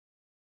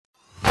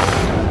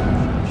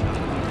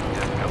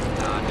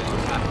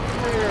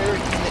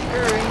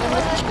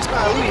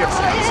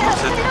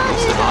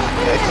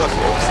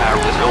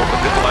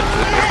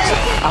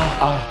I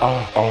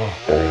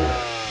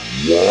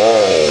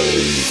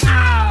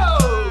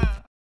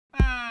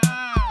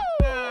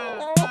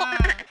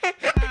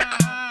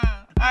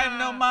have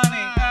no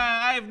money.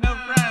 I have no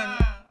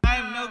friends. I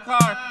have no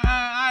car.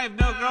 I have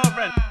no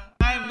girlfriend.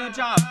 I have no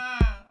job.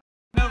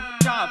 No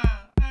job.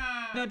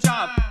 No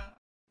job.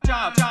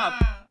 Job.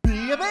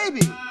 Be a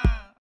baby.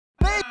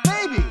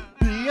 Baby.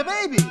 Be a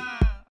baby.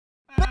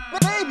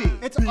 Baby.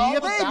 It's all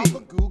about the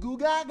goo goo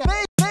gaga.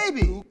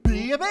 Baby.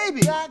 Be a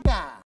baby.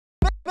 Gaga.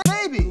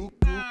 Baby.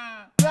 I'm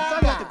talking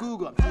about the goo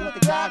goo. I'm talking about the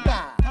gaga.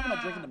 I'm talking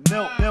about drinking the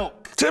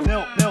milk.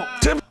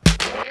 Tim.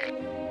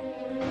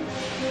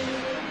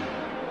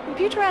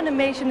 Computer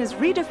animation is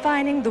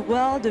redefining the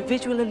world of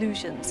visual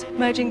illusions,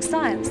 merging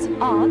science,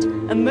 art,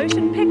 and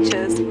motion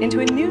pictures into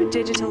a new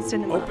digital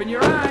cinema. Open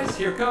your eyes,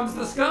 here comes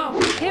the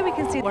scum. Here we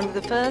can see one of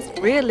the first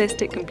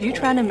realistic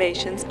computer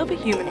animations of a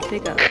human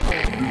figure.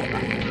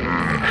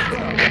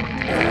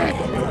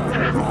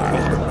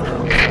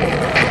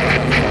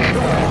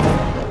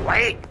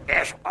 Wait,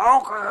 it's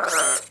ogre.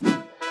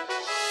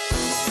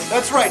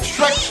 That's right,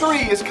 Shrek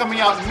 3 is coming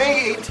out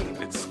May 18th.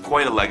 It's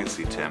quite a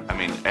legacy, Tim. I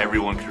mean,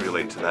 everyone can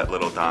relate to that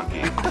little donkey.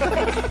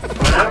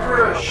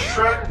 Whenever a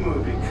Shrek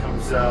movie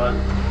comes out,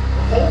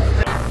 the whole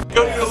thing...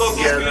 Go to your local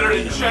theater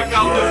and check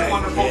out this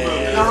wonderful movie.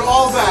 They're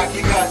all back.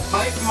 You got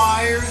Mike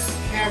Myers,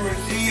 Cameron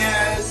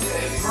Diaz,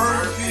 Eddie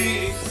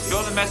Murphy. Go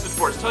on the message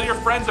boards. Tell your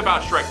friends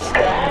about Shrek.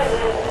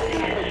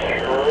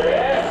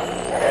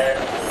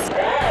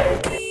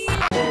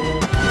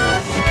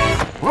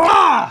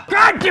 Ah!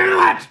 God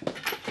damn it!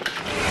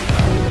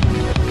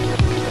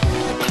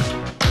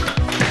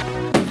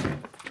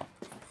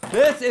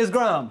 This is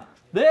Grum.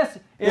 This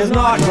is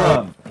not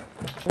Grum.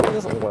 It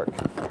doesn't work.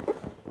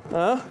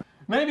 Huh?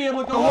 Maybe it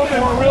looked a little bit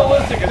more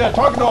realistic. Is that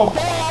talking to a ball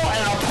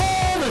and a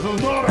ball? This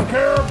is not a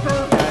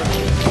character.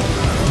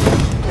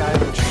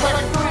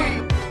 Shrek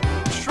 3.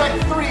 Shrek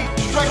 3.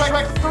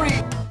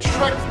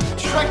 Shrek.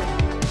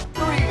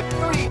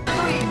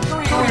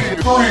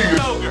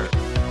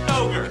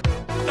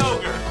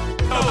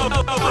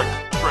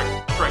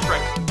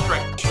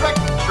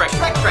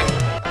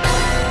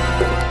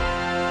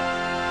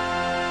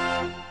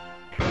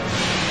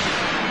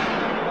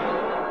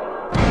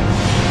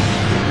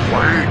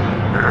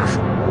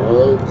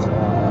 Hello,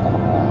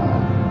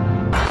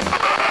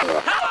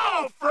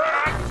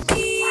 friends!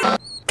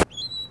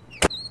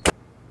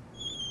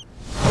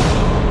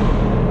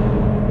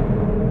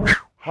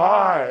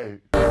 Hi!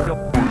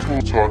 First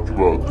we'll talk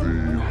about the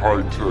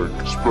high-tech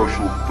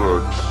special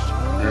effects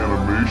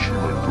animation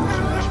that goes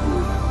into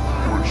it,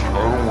 which I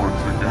don't want to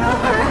take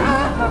anything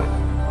away from it.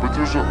 But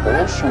there's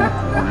also a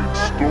great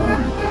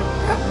story.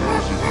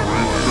 There's a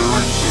great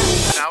fairy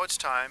tale. Now it's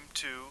time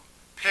to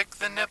pick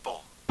the nipple.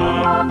 I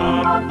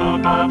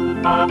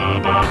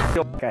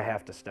feel like I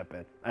have to step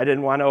in. I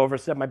didn't want to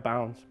overstep my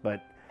bounds,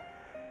 but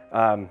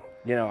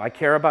you know, I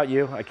care about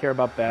you. I care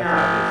about Beth,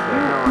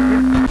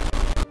 obviously.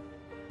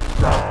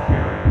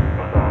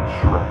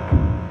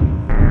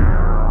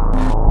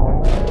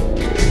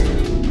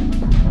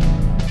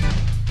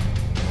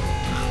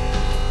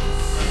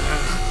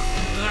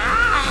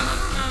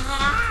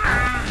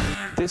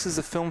 This is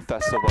a film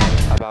festival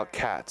about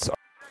cats.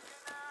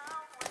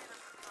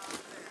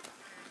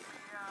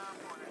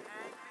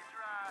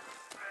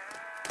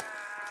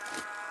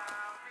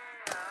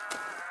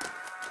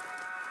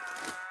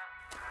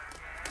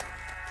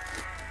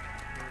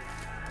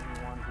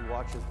 Anyone who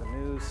watches the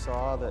news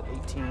saw that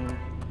 18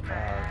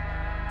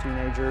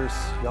 teenagers,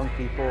 young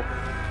people,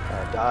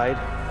 died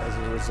as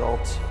a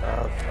result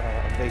of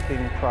a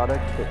vaping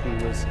product that he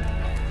was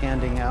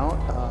handing out.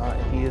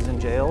 He is in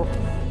jail.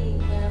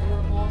 There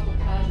were multiple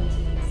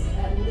casualties,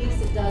 at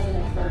least a dozen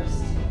at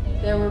first.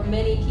 There were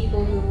many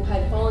people who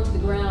had fallen to the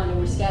ground and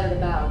were scattered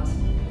about.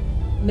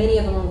 Many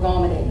of them were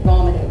vomiting.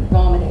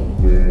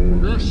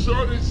 Your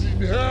son is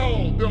in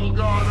hell,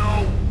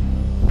 Delgado!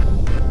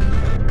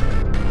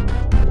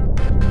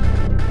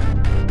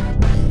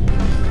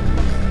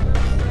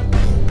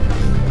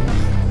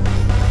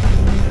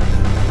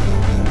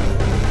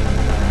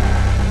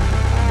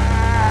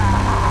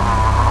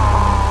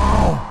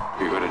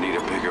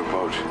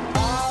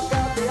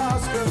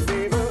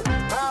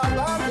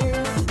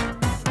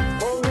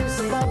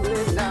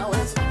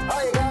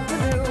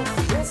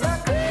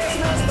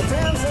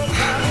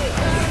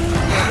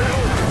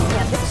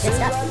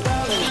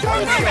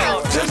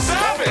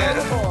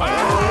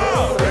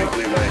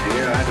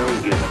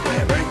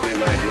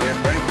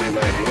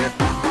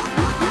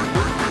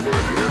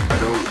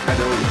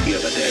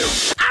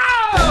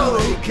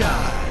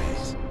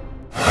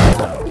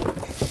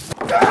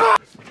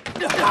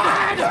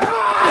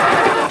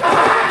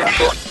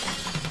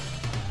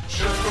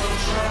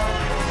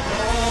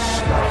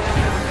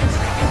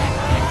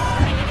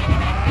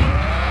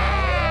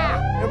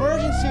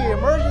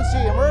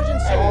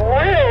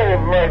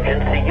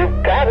 Emergency,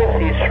 you've got to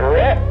see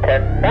Shrek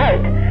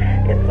tonight.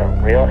 It's a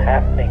real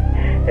happening.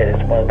 It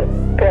is one of the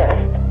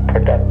best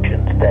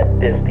productions that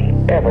Disney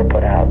ever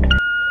put out.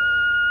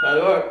 How'd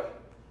it work?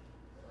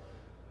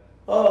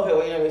 Oh, okay,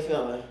 well, you know me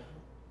filming.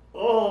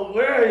 Oh,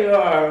 there you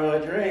are, my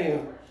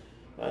dream.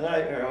 My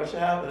nightmare, what's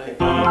happening?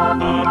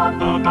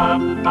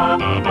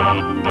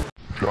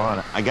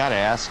 John, I gotta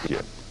ask you,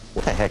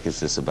 what the heck is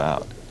this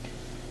about?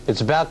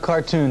 It's about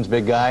cartoons,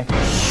 big guy.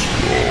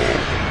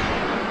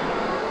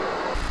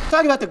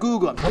 Talk about the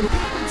Google.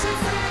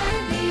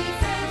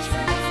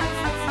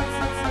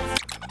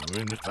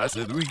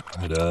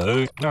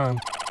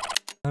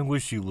 I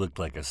wish you looked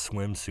like a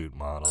swimsuit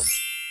model.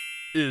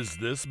 Is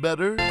this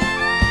better?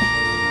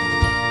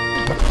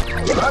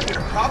 Grab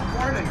your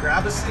popcorn and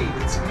grab a seat.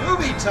 It's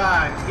movie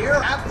time here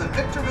at the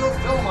Victorville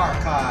Film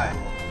Archive.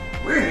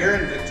 We're here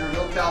in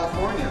Victorville,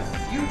 California,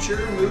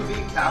 future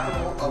movie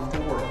capital of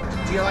the world.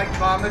 Do you like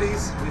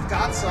comedies? We've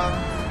got some.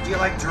 Do you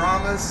like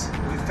dramas?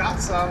 We've got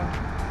some.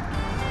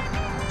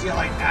 Do you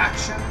like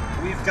action?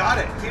 We've got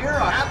it here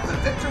at the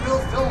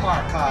Victorville Film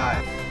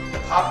Archive. The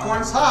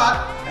popcorn's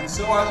hot, and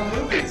so are the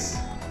movies.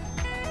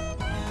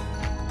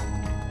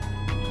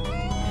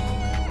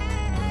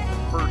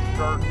 First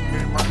shark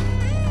came out.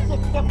 What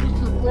the fuck is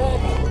your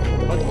problem?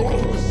 I told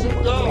you to sit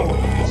down.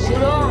 Sit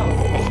down!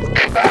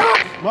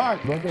 Mark,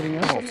 we're getting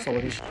out.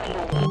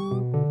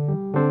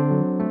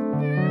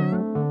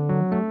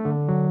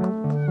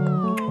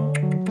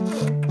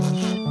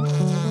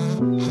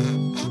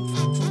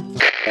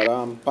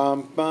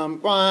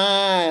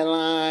 I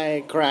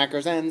like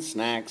crackers and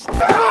snacks.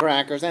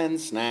 Crackers and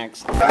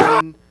snacks.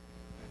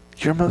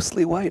 You're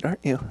mostly white,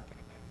 aren't you?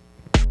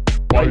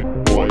 White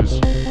boys.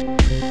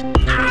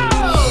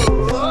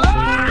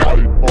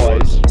 White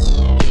boys.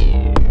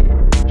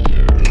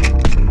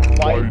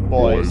 White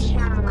boys.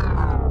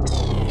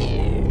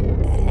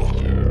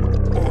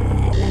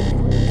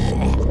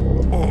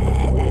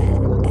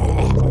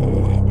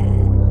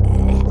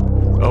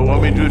 Oh,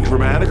 want me to do it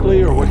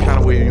dramatically, or what kind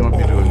of way do you want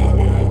me to do it?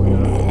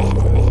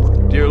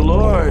 Dear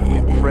Lord,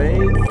 we pray.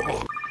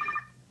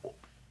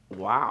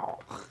 Wow.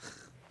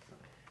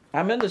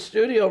 I'm in the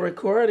studio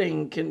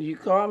recording. Can you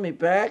call me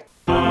back?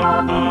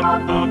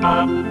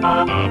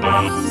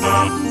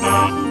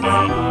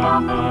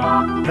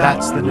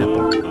 That's the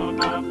nipple.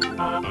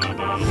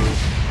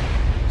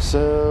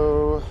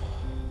 So,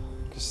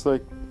 just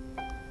like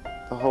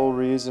the whole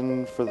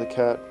reason for the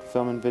Cat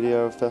Film and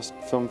Video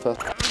Film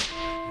Festival.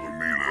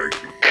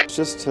 It's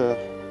just to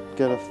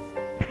get a.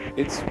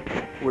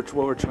 What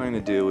we're trying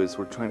to do is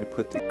we're trying to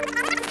put the.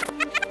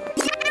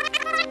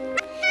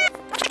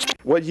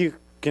 What you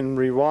can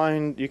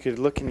rewind, you could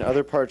look in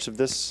other parts of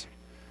this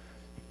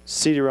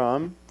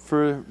CD-ROM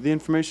for the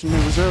information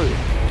that was earlier.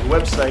 A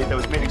website that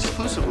was made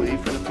exclusively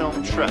for the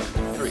film Shrek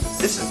 3.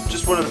 This is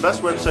just one of the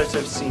best websites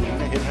I've seen.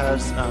 It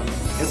has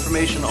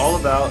information all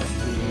about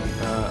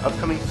the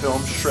upcoming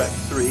film Shrek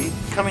 3,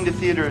 coming to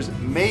theaters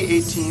May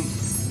 18th.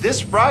 This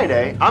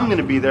Friday. I'm going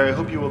to be there. I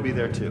hope you will be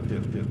there too.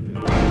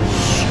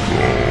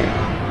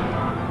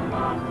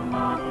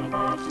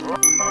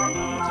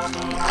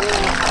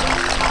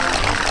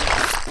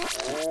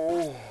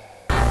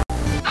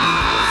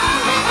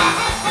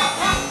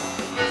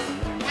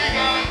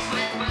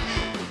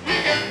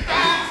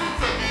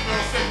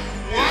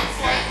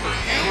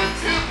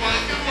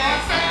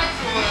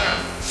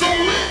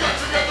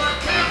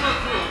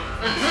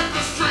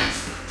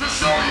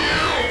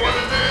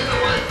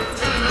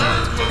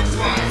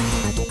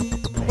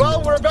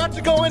 Well, we're about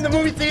to go in the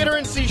movie theater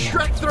and see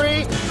Shrek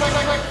 3.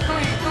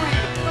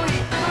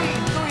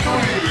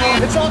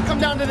 It's all come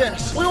down to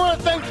this. We want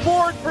to thank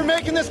Ford for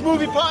making this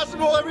movie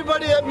possible,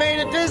 everybody that made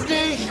it,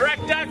 Disney.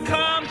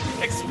 Shrek.com,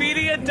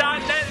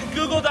 Expedia.net, and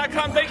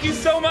Google.com. Thank you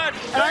so much.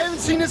 And I haven't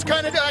seen this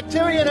kind of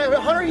activity in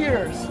 100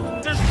 years.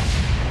 This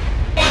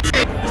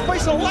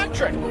place is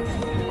electric.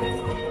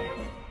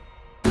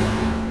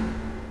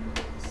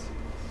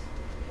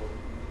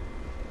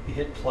 You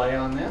hit play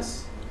on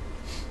this.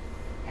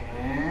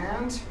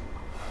 And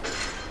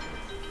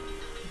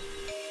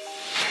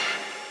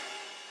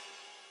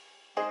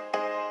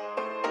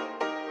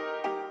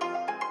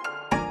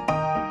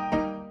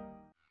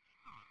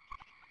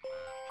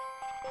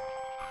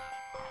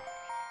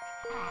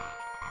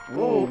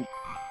Whoa.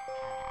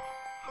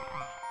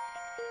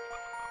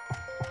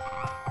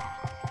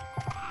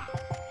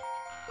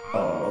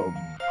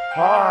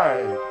 Hi.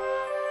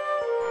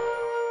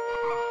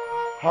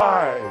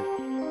 Hi.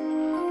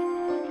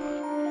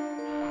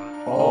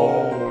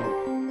 Oh.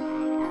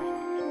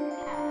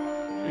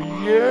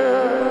 Yeah.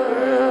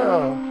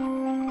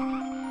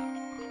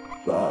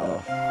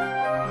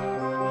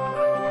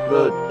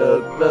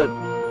 But,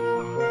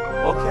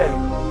 okay.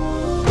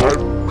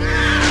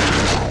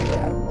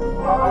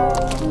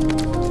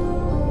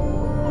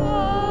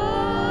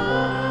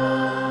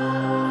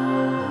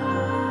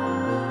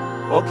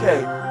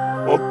 Okay.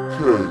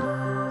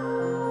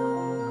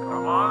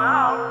 Come on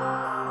out.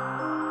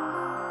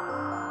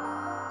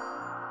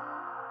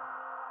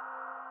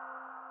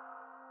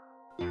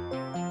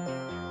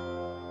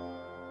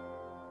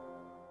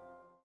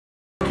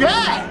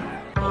 Yeah!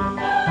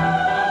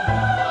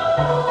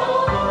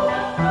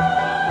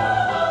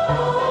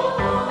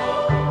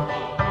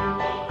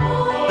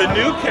 The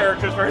new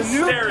characters were The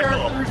new hysterical.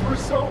 characters were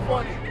so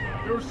funny.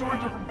 there are so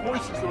many different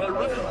voices that I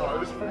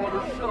recognize from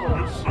other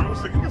shows. I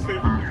was thinking the same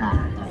thing.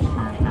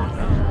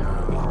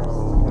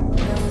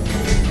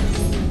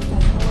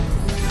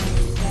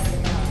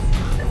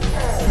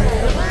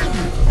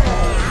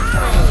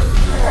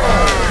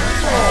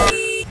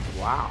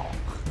 Wow.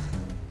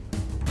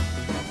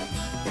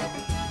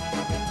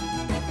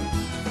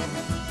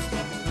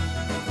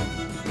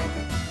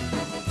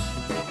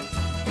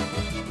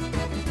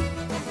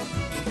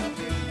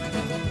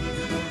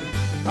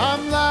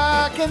 I'm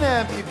like an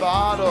empty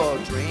bottle,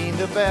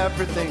 drained of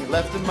everything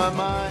left in my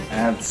mind.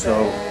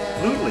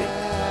 Absolutely.